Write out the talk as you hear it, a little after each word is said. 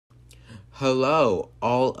Hello,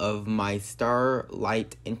 all of my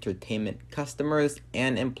Starlight Entertainment customers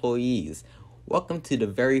and employees. Welcome to the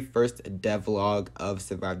very first devlog of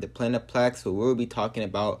Survive the Planet Plex, where we'll be talking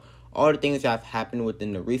about all the things that have happened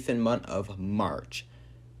within the recent month of March.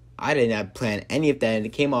 I did not plan any of that, and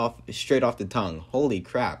it came off straight off the tongue. Holy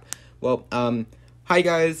crap. Well, hi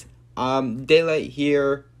guys, Daylight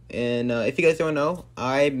here, and if you guys don't know,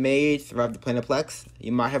 I made Survive the Planet Plex.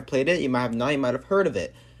 You might have played it, you might have not, you might have heard of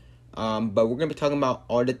it. But we're gonna be talking about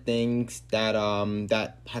all the things that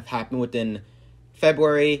that have happened within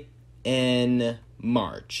February and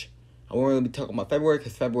March. I won't really be talking about February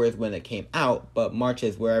because February is when it came out, but March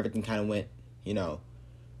is where everything kind of went,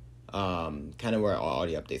 kind of where all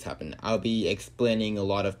the updates happened. I'll be explaining a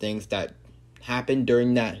lot of things that happened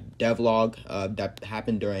during that devlog, that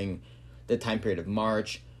happened during the time period of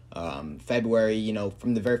March, February.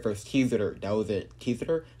 From the very first teaser, that was a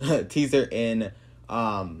teaser, teaser in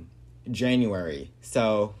January.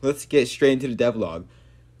 So let's get straight into the devlog.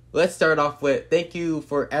 Let's start off with thank you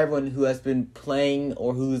for everyone who has been playing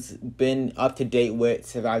or who's been up to date with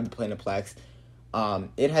Survive the Planet Plex.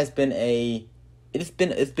 It's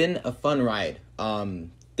been a fun ride.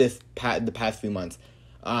 The past few months.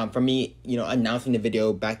 For me, announcing the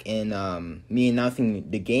video back in me announcing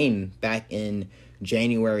the game back in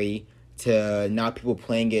January to now people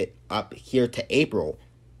playing it up here to April.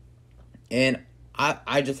 And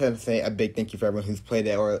I just have to say a big thank you for everyone who's played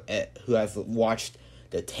it or who has watched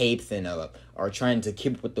the tapes and are trying to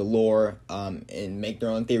keep up with the lore and make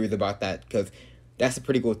their own theories about that, because that's a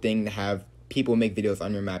pretty cool thing to have people make videos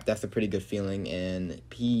on your map. That's a pretty good feeling, and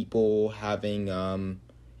people having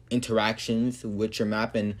interactions with your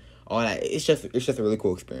map and all that. It's just a really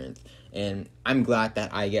cool experience, and I'm glad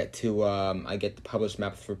that I get to publish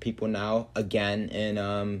maps for people now again,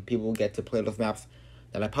 and people get to play those maps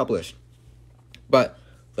that I publish. But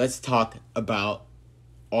let's talk about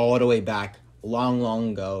all the way back,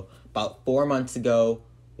 long ago, about 4 months ago,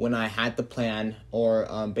 when I had the plan,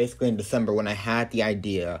 or basically in December, when I had the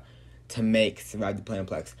idea to make Survive the Planet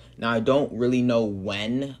Plex. Now, I don't really know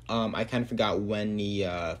when. I kind of forgot when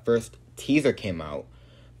the first teaser came out.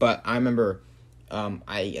 But I remember,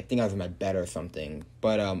 I think I was in my bed or something.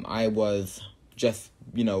 But I was just,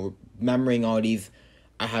 remembering all these.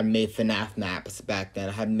 I had made FNAF maps back then.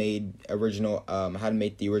 I had made the original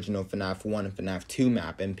FNAF 1 and FNAF 2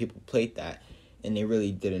 map, and people played that, and they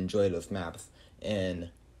really did enjoy those maps.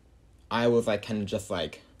 And I was I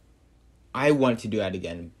wanted to do that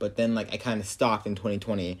again, but then I kind of stopped in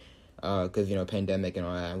 2020, because pandemic and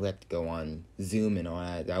all that. We had to go on Zoom and all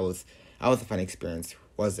that. That was a fun experience,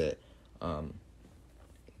 was it?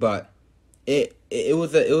 But it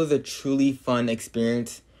was a truly fun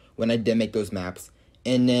experience when I did make those maps.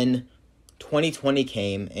 And then 2020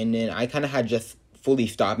 came, and then I kind of had just fully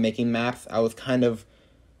stopped making maps. I was kind of,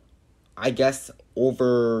 I guess,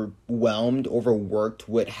 overworked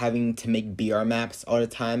with having to make BR maps all the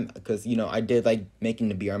time, because, I did like making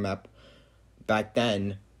the BR map back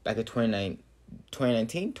then, back in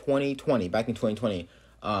 2020, back in 2020.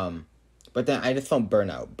 But then I just felt burnt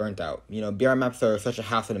out. BR maps are such a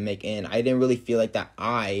hassle to make, and I didn't really feel like that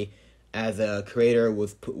I, as a creator,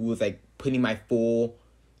 was putting my full,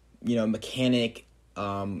 mechanic,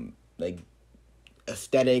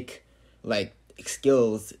 aesthetic,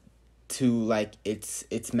 skills to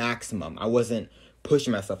its maximum. I wasn't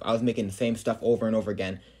pushing myself. I was making the same stuff over and over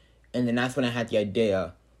again, and then that's when I had the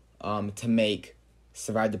idea, to make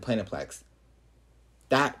Survive the Planet Plex.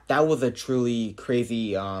 That was a truly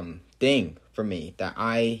crazy thing for me, that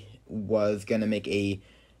I was gonna make a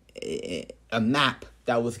map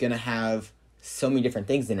that was gonna have so many different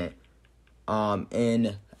things in it.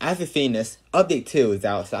 And as you're seeing this, update 2 is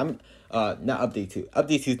out. So I'm not update 2.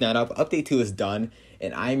 Update 2 is not up. Update 2 is done,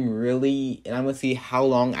 and I'm gonna see how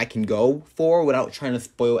long I can go for without trying to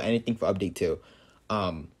spoil anything for update 2.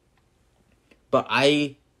 But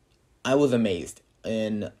I was amazed,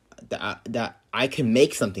 and that I can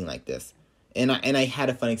make something like this, and I had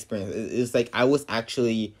a fun experience. It's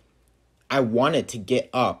I wanted to get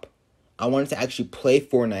up. I wanted to actually play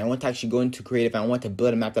Fortnite. I wanted to actually go into creative. I wanted to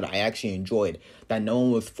build a map that I actually enjoyed, that no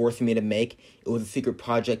one was forcing me to make. It was a secret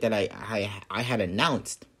project that I had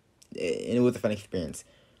announced, and it was a fun experience.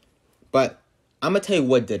 But I'm going to tell you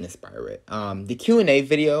what did inspire it. The Q&A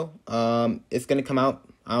video is going to come out.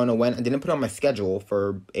 I don't know when. I didn't put it on my schedule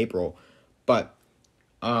for April, but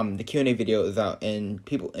the Q&A video is out,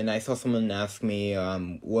 and I saw someone ask me,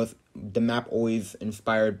 was the map always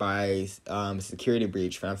inspired by Security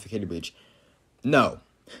Breach, FNAF Security Breach? No,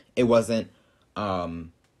 it wasn't.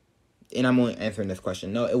 And I'm only answering this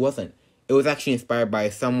question. No, it wasn't. it was actually inspired by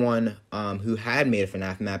someone who had made a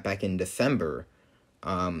FNAF map back in December.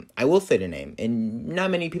 I will say the name, and not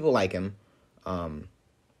many people like him.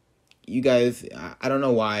 You guys, I don't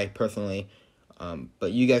know why personally,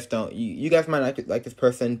 but you guys don't. You guys might not like this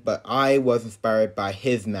person, but I was inspired by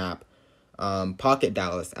his map, Pocket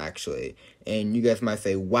Dallas actually, and you guys might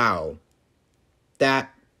say, "Wow,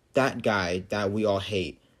 that guy that we all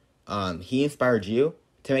hate, he inspired you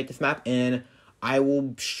to make this map," and I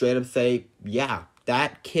will straight up say, yeah,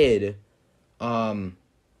 that kid,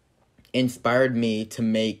 inspired me to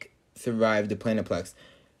make Surive the Planetplex.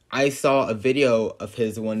 I saw a video of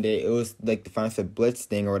his one day. It was like the Final Fantasy Blitz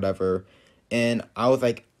thing or whatever, and I was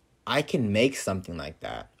like, I can make something like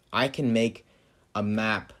that. I can make a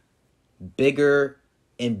map bigger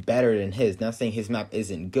and better than his. Not saying his map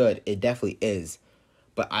isn't good. It definitely is.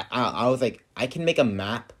 But I was like, I can make a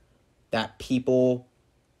map that people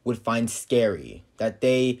would find scary. That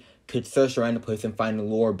they could search around the place and find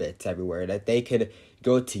lore bits everywhere. That they could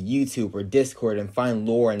go to YouTube or Discord and find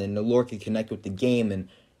lore, and then the lore could connect with the game. And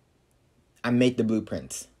I made the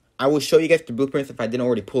blueprints. I will show you guys the blueprints if I didn't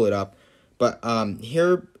already pull it up. But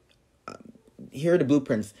here are the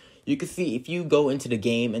blueprints. You can see if you go into the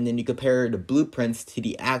game and then you compare the blueprints to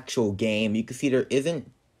the actual game, you can see there isn't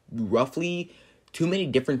roughly too many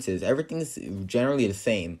differences. Everything's generally the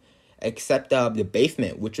same, except the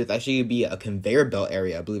basement, which is actually going to be a conveyor belt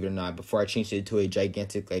area, believe it or not, before I changed it to a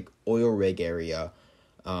gigantic like oil rig area.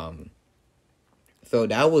 So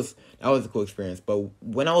that was a cool experience. But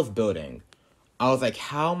when I was building, I was like,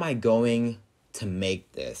 how am I going to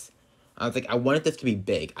make this? I was like, I wanted this to be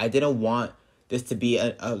big. I didn't want this to be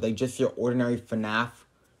a like just your ordinary FNAF,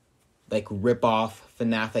 like rip-off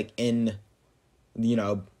FNAF, like in, you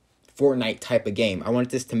know, Fortnite type of game. I wanted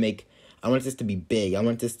this to be big. I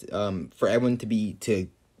want this for everyone to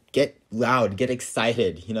get loud, get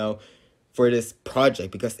excited, you know, for this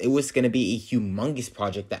project, because it was going to be a humongous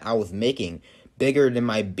project that I was making, bigger than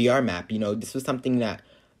my BR map. You know, this was something that,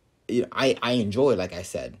 you know, I enjoyed, like I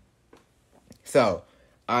said. So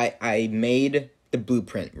I made the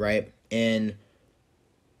blueprint, right? And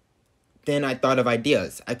then I thought of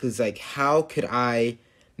ideas. I was like, how could I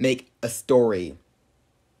make a story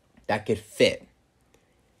that could fit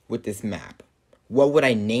with this map? What would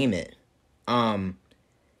I name it? And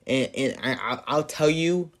I'll tell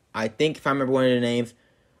you, I think if I remember one of the names,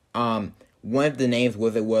 one of the names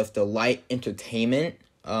was the Light Entertainment,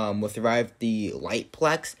 was derived the Light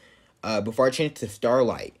Plex, before I changed to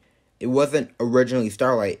Starlight. It wasn't originally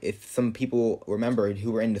Starlight. If some people remembered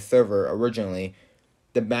who were in the server originally,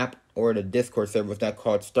 the map or the Discord server was not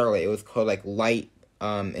called Starlight. It was called like Light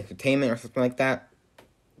Entertainment or something like that.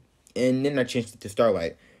 And then I changed it to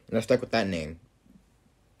Starlight, and I stuck with that name.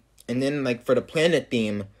 And then, like, for the planet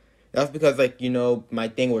theme, that's because, like, you know, my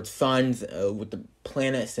thing with suns, with the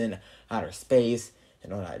planets in outer space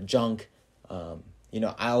and all that junk, you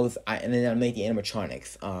know, and then I made the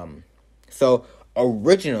animatronics. So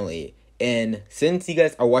originally, and since you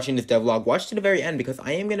guys are watching this devlog, watch to the very end, because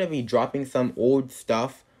I am going to be dropping some old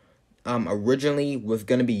stuff, originally was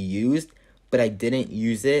going to be used, but I didn't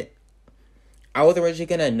use it. I was originally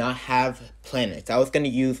going to not have planets. I was going to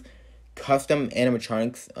use custom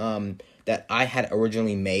animatronics, that I had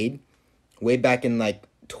originally made way back in, like,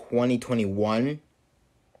 2021,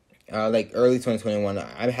 like, early 2021.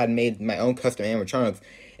 I had made my own custom animatronics,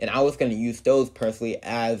 and I was going to use those personally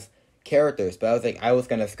as characters, but I was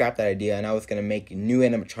going to scrap that idea, and I was going to make new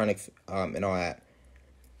animatronics, and all that.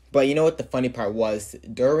 But you know what the funny part was?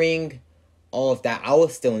 During all of that, I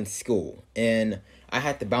was still in school, and I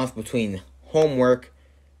had to bounce between homework,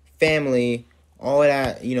 family, all of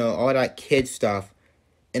that, you know, all of that kid stuff,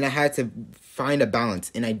 and I had to find a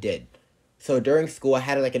balance, and I did. So during school, I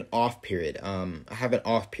had like an off period. I have an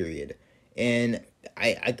off period, and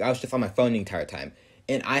I was just on my phone the entire time,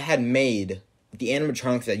 and I had made the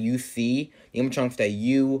animatronics that you see, the animatronics that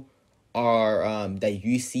you are, that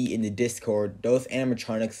you see in the Discord. Those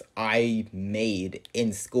animatronics I made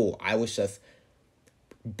in school. I was just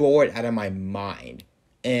bored out of my mind.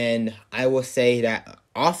 And I will say that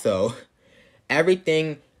also,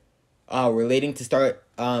 everything relating to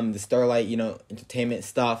the Starlight, you know, entertainment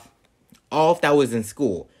stuff, all of that was in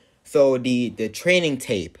school. So the training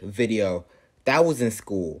tape video, that was in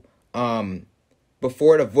school.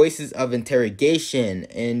 Before the voices of interrogation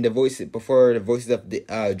and before the voices of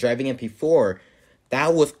the driving MP4,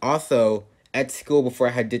 that was also at school before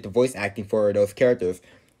I did the voice acting for those characters.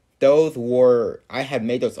 I had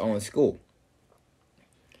made those all in school.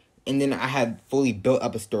 And then I had fully built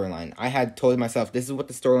up a storyline. I had told myself, this is what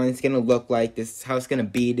the storyline is going to look like. This is how it's going to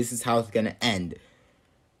be. This is how it's going to end.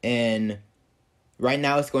 And Right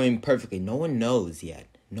now it's going perfectly. No one knows yet.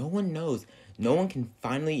 No one knows. No one can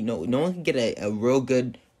finally no one can get a real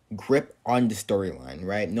good grip on the storyline,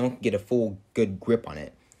 right? No one can get a full good grip on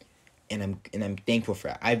it. And I'm thankful for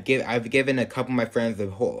that. I've given a couple of my friends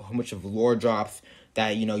a whole bunch of lore drops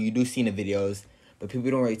that you do see in the videos, but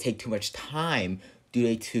people don't really take too much time, do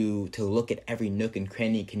they, to look at every nook and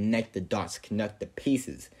cranny, connect the dots, connect the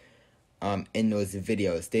pieces in those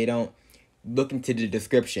videos. They don't look into the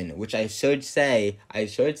description, which I should say,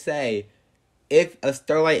 if a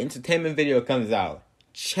Starlight Entertainment video comes out,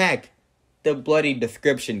 check the bloody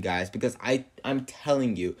description, guys, because I'm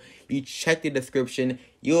telling you, you check the description,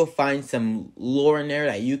 you'll find some lore in there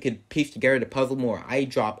that you could piece together the puzzle more. I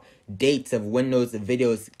drop dates of when those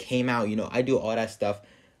videos came out, I do all that stuff.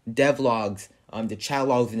 Devlogs, the chat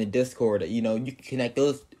logs in the Discord, you can connect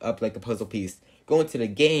those up like a puzzle piece. Go into the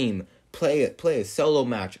game, play a solo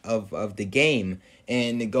match of the game,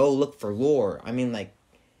 and go look for lore. I mean, like,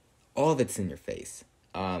 all of it's in your face.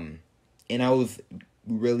 And I was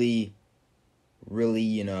really,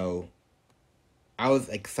 I was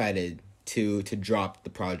excited to drop the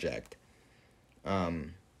project.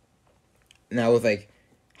 And I was like,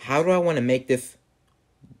 how do I want to make this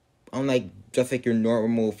unlike just like your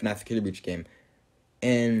normal FNAF Security Breach game?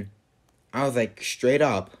 And I was like, straight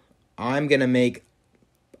up, I'm gonna make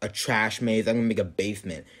a trash maze, I'm gonna make a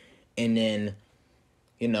basement. And then,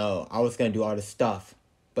 I was gonna do all this stuff.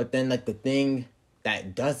 But then, like, the thing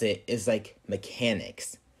that does it is, like,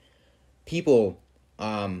 mechanics. People,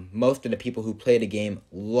 most of the people who play the game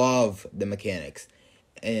love the mechanics.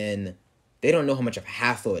 And they don't know how much of a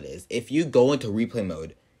hassle it is. If you go into replay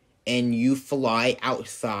mode and you fly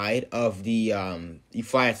outside of the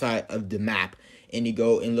map and you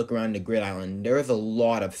go and look around the grid island, there is a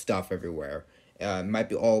lot of stuff everywhere. It might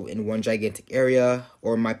be all in one gigantic area,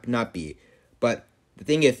 or it might not be. But the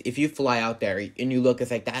thing is, if you fly out there and you look,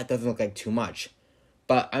 it's like, that doesn't look like too much.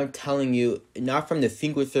 But I'm telling you, not from the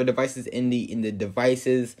sequencer devices in the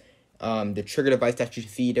devices, the trigger device that you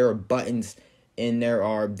see, there are buttons and there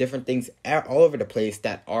are different things all over the place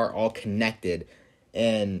that are all connected.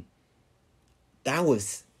 And that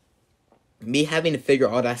was me having to figure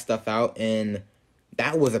all that stuff out, and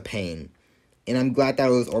that was a pain. And I'm glad that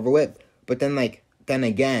it was over with. But then,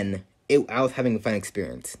 again, I was having a fun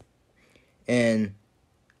experience. And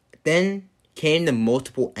then came the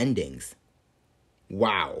multiple endings.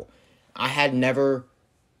 Wow. I had never,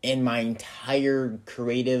 in my entire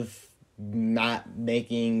creative not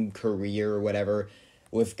making career or whatever,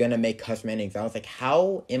 was gonna make custom endings. I was like,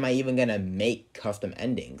 how am I even gonna make custom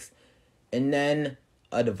endings? And then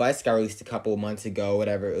a device got released a couple of months ago,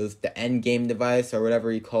 whatever. It was the Endgame device or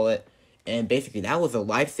whatever you call it. And basically that was a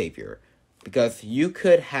lifesaver, because you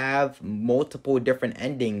could have multiple different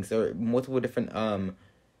endings or multiple different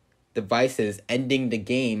devices ending the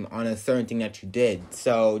game on a certain thing that you did.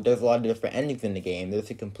 So there's a lot of different endings in the game. There's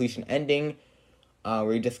a completion ending,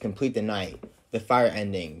 where you just complete the night. The fire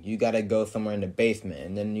ending, you gotta go somewhere in the basement.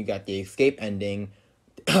 And then you got the escape ending,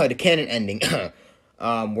 the cannon ending,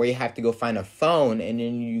 where you have to go find a phone, and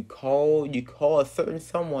then you call a certain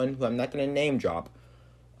someone who I'm not gonna name drop,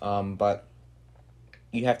 but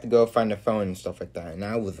you have to go find a phone and stuff like that. And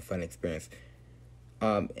that was a fun experience.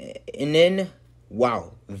 And then,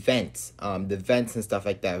 wow, vents, the vents and stuff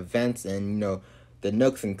like that, vents and, the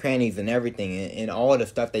nooks and crannies and everything, and all the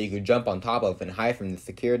stuff that you could jump on top of and hide from the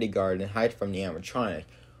security guard and hide from the animatronic.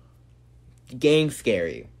 Game's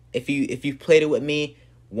scary. If you played it with me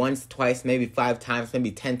once, twice, maybe 5 times,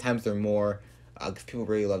 maybe 10 times or more, because people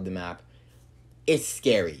really love the map, it's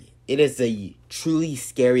scary. It is a truly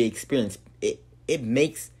scary experience. It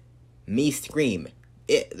makes me scream.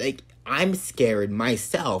 I'm scared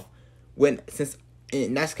myself and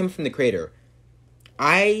that's coming from the creator.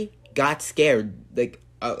 I got scared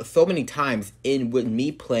so many times with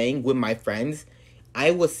me playing with my friends.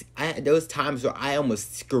 There was times where I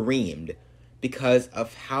almost screamed because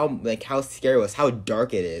of how scary it was, how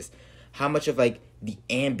dark it is, how much of the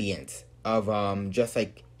ambience of just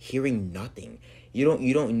hearing nothing. You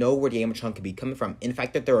don't know where the animatronic could be coming from. In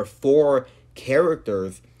fact, that there are 4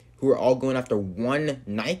 characters who are all going after one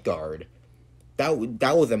night guard. That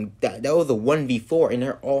was a 1v4, and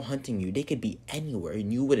they're all hunting you. They could be anywhere,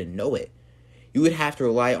 and you wouldn't know it. You would have to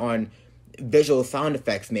rely on visual sound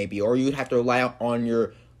effects, maybe, or you would have to rely on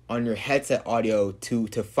your headset audio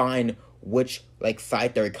to find which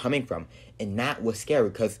side they're coming from, and that was scary.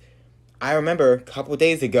 Because I remember a couple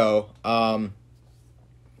days ago, I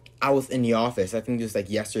was in the office. I think it was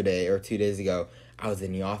yesterday or 2 days ago. I was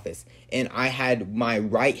in the office, and I had my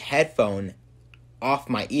right headphone off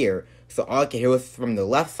my ear, so all I could hear was from the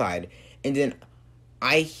left side. And then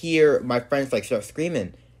I hear my friends like start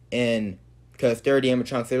screaming, and because they're the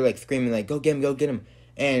animatronics, they're like screaming like, go get him.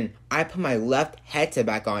 And I put my left headset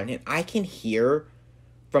back on, and I can hear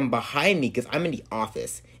from behind me, because I'm in the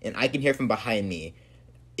office, and I can hear from behind me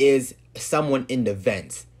is someone in the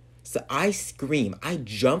vents. So I scream, I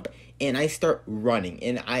jump, and I start running,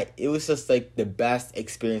 and it was just like the best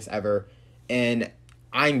experience ever, and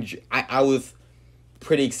I was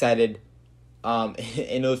pretty excited, and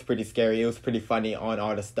it was pretty scary. It was pretty funny on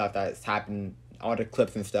all the stuff that's happened, all the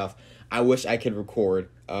clips and stuff. I wish I could record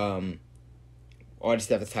all the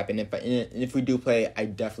stuff that's happened. If we do play, I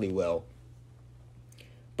definitely will.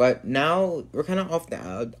 But now we're kind of off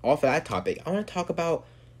of that topic. I want to talk about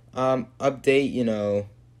update.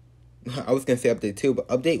 I was gonna say update 2, but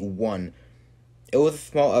update 1. It was a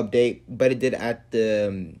small update, but it did at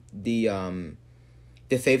the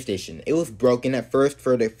save station. It was broken at first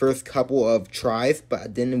for the first couple of tries,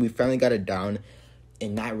 but then we finally got it down,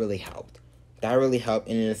 and that really helped.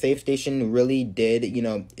 And the save station really did,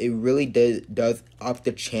 it really does up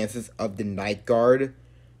the chances of the night guard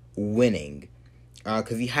winning.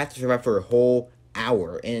 Because you have to survive for a whole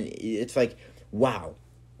hour, and it's like, wow,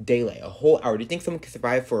 daylight, a whole hour. Do you think someone can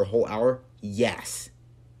survive for a whole hour? Yes,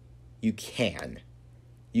 you can.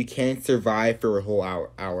 You can survive for a whole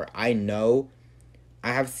hour. I know.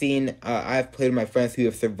 I have played with my friends who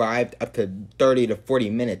have survived up to 30 to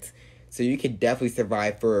 40 minutes, so you could definitely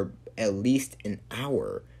survive for at least an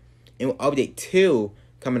hour. And with update 2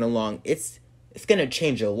 coming along, it's gonna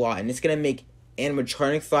change a lot, and it's gonna make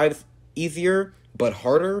animatronics lives easier but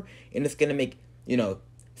harder, and it's gonna make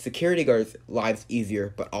security guards' lives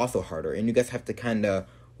easier but also harder, and you guys have to kind of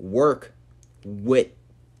work with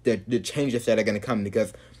the changes that are gonna come,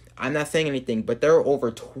 because I'm not saying anything, but there are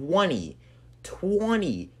over 20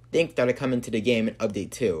 things that are coming to the game in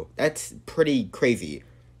update 2. That's pretty crazy.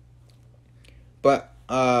 But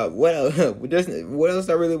what else? What else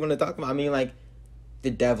I really want to talk about? I mean, like,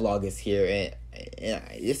 the devlog is here, and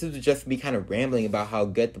this is just me kind of rambling about how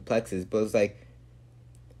good the plex is, but it's like,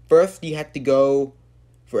 first you have to go,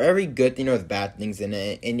 for every good thing there's bad things in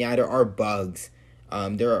it, and yeah, there are bugs.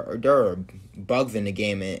 There are bugs in the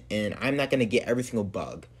game, and I'm not gonna get every single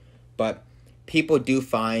bug, but people do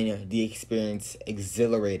find the experience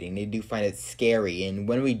exhilarating. They do find it scary, and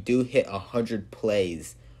when we do hit 100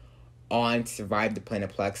 plays on Survive the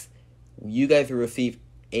Planetplex, you guys will receive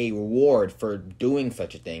a reward for doing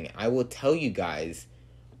such a thing. I will tell you guys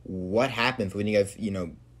what happens when you guys,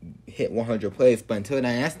 hit 100 plays, but until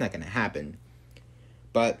then, that's not going to happen.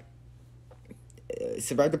 But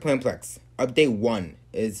Survive the Planetplex, update 1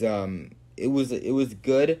 is, it was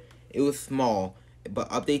good, it was small, but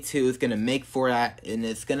update 2 is going to make for that, and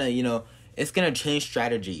it's going to, it's going to change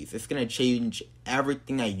strategies. It's going to change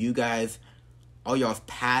everything that you guys, all y'all's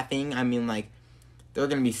pathing. I mean, like, there are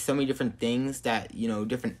going to be so many different things that,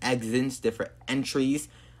 different exits, different entries.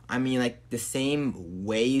 I mean, like, the same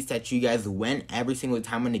ways that you guys went every single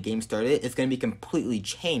time when the game started, it's going to be completely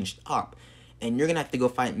changed up. And you're going to have to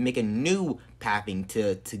go make a new pathing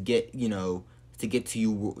to get, to get to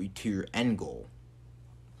your end goal.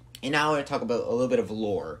 And now I want to talk about a little bit of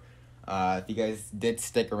lore. If you guys did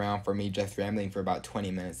stick around for me just rambling for about 20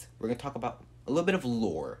 minutes, we're going to talk about a little bit of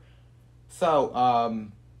lore. So,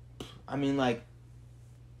 I mean, like,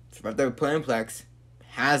 Survive the Planetplex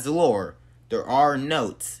has lore. There are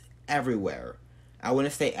notes everywhere. I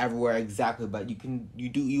wouldn't say everywhere exactly, but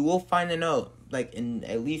you will find a note, like, in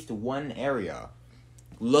at least one area.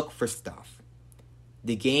 Look for stuff.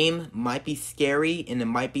 The game might be scary and it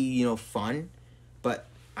might be, fun, but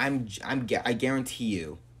I guarantee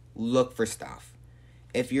you, look for stuff.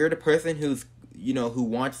 If you're the person who's,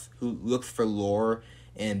 who looks for lore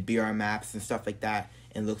and BR maps and stuff like that,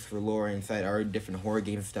 and looks for lore inside our different horror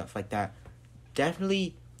games and stuff like that,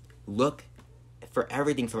 definitely look for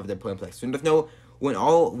everything from the Planetplex.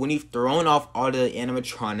 When you've thrown off all the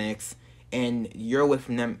animatronics and you're away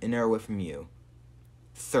from them and they're away from you,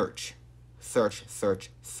 search.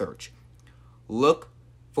 Look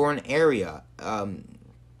for an area.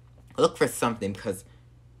 Look for something, because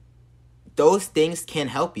those things can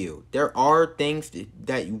help you. There are things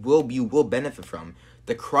that you will benefit from.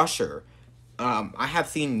 The Crusher. I have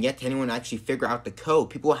seen yet to anyone actually figure out the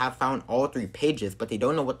code. People have found all 3 pages, but they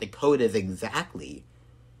don't know what the code is exactly.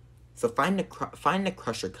 So find the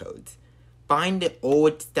Crusher codes. Find the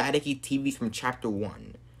old staticky TVs from Chapter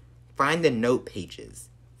 1. Find the note pages.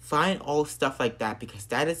 Find all stuff like that, because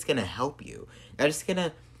that is going to help you. That is going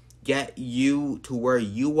to get you to where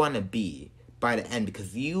you want to be by the end,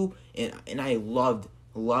 because and I loved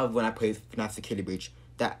when I played FNAF Security Breach,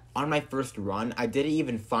 that on my first run, I didn't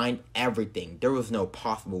even find everything. There was no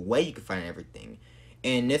possible way you could find everything.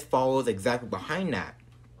 And this follows exactly behind that.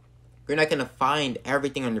 You're not going to find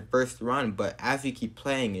everything on your first run, but as you keep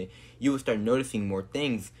playing it, you will start noticing more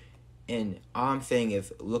things. And all I'm saying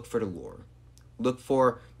is look for the lore. Look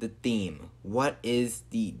for the theme. What is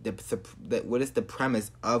what is the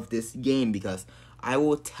premise of this game? Because I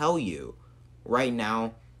will tell you right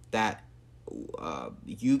now that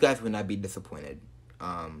you guys would not be disappointed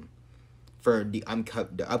for the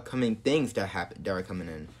upcoming things that are coming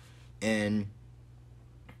in. And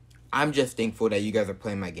I'm just thankful that you guys are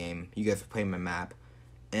playing my game. You guys are playing my map.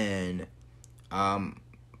 And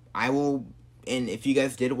I will, and if you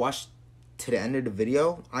guys did watch to the end of the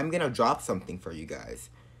video, I'm gonna drop something for you guys.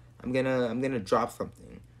 I'm gonna drop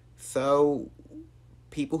something. So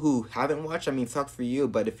people who haven't watched, I mean, sucks for you,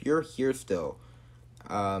 but if you're here still,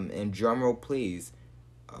 and drumroll please,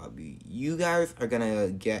 you guys are gonna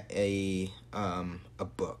get a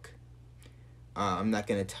book. I'm not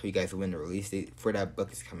gonna tell you guys when the release date for that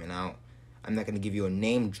book is coming out. I'm not gonna give you a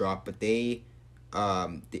name drop, but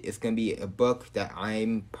it's gonna be a book that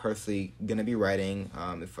I'm personally gonna be writing.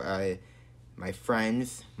 My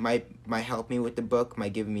friends might help me with the book,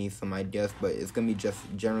 might give me some ideas, but it's gonna be just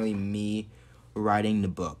generally me writing the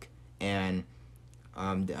book. And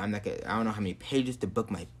I don't know how many pages the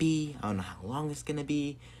book might be. I don't know how long it's gonna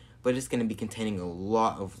be, but it's gonna be containing a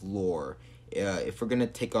lot of lore. If we're gonna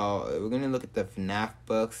look at the FNAF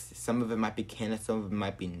books. Some of it might be canon, some of it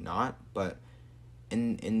might be not. But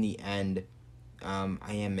in the end, I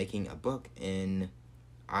am making a book, and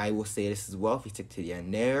I will say this as well. If you stick to the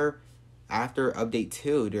end, after update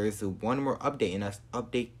 2, there's one more update, and that's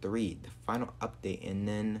update 3, the final update, and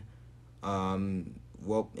then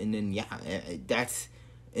that's.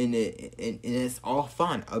 And it's all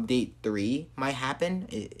fun. Update 3 might happen.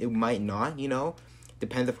 It might not,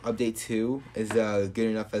 Depends if update 2 is good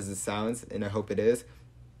enough as it sounds, and I hope it is.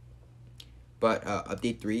 But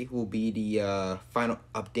update 3 will be the final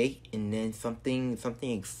update, and then something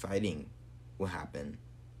exciting will happen.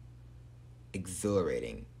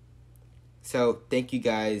 Exhilarating. So thank you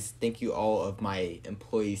guys. Thank you all of my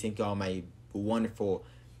employees. Thank you all my wonderful,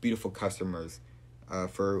 beautiful customers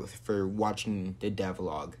for watching the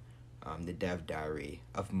devlog, the dev diary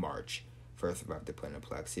of March for Survive the Planet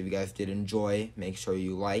Plex. If you guys did enjoy, make sure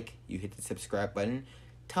you hit the subscribe button.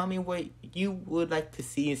 Tell me what you would like to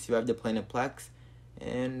see in Survive the Planet Plex.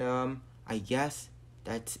 And I guess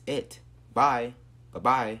that's it. Bye.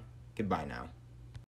 Bye-bye. Goodbye now.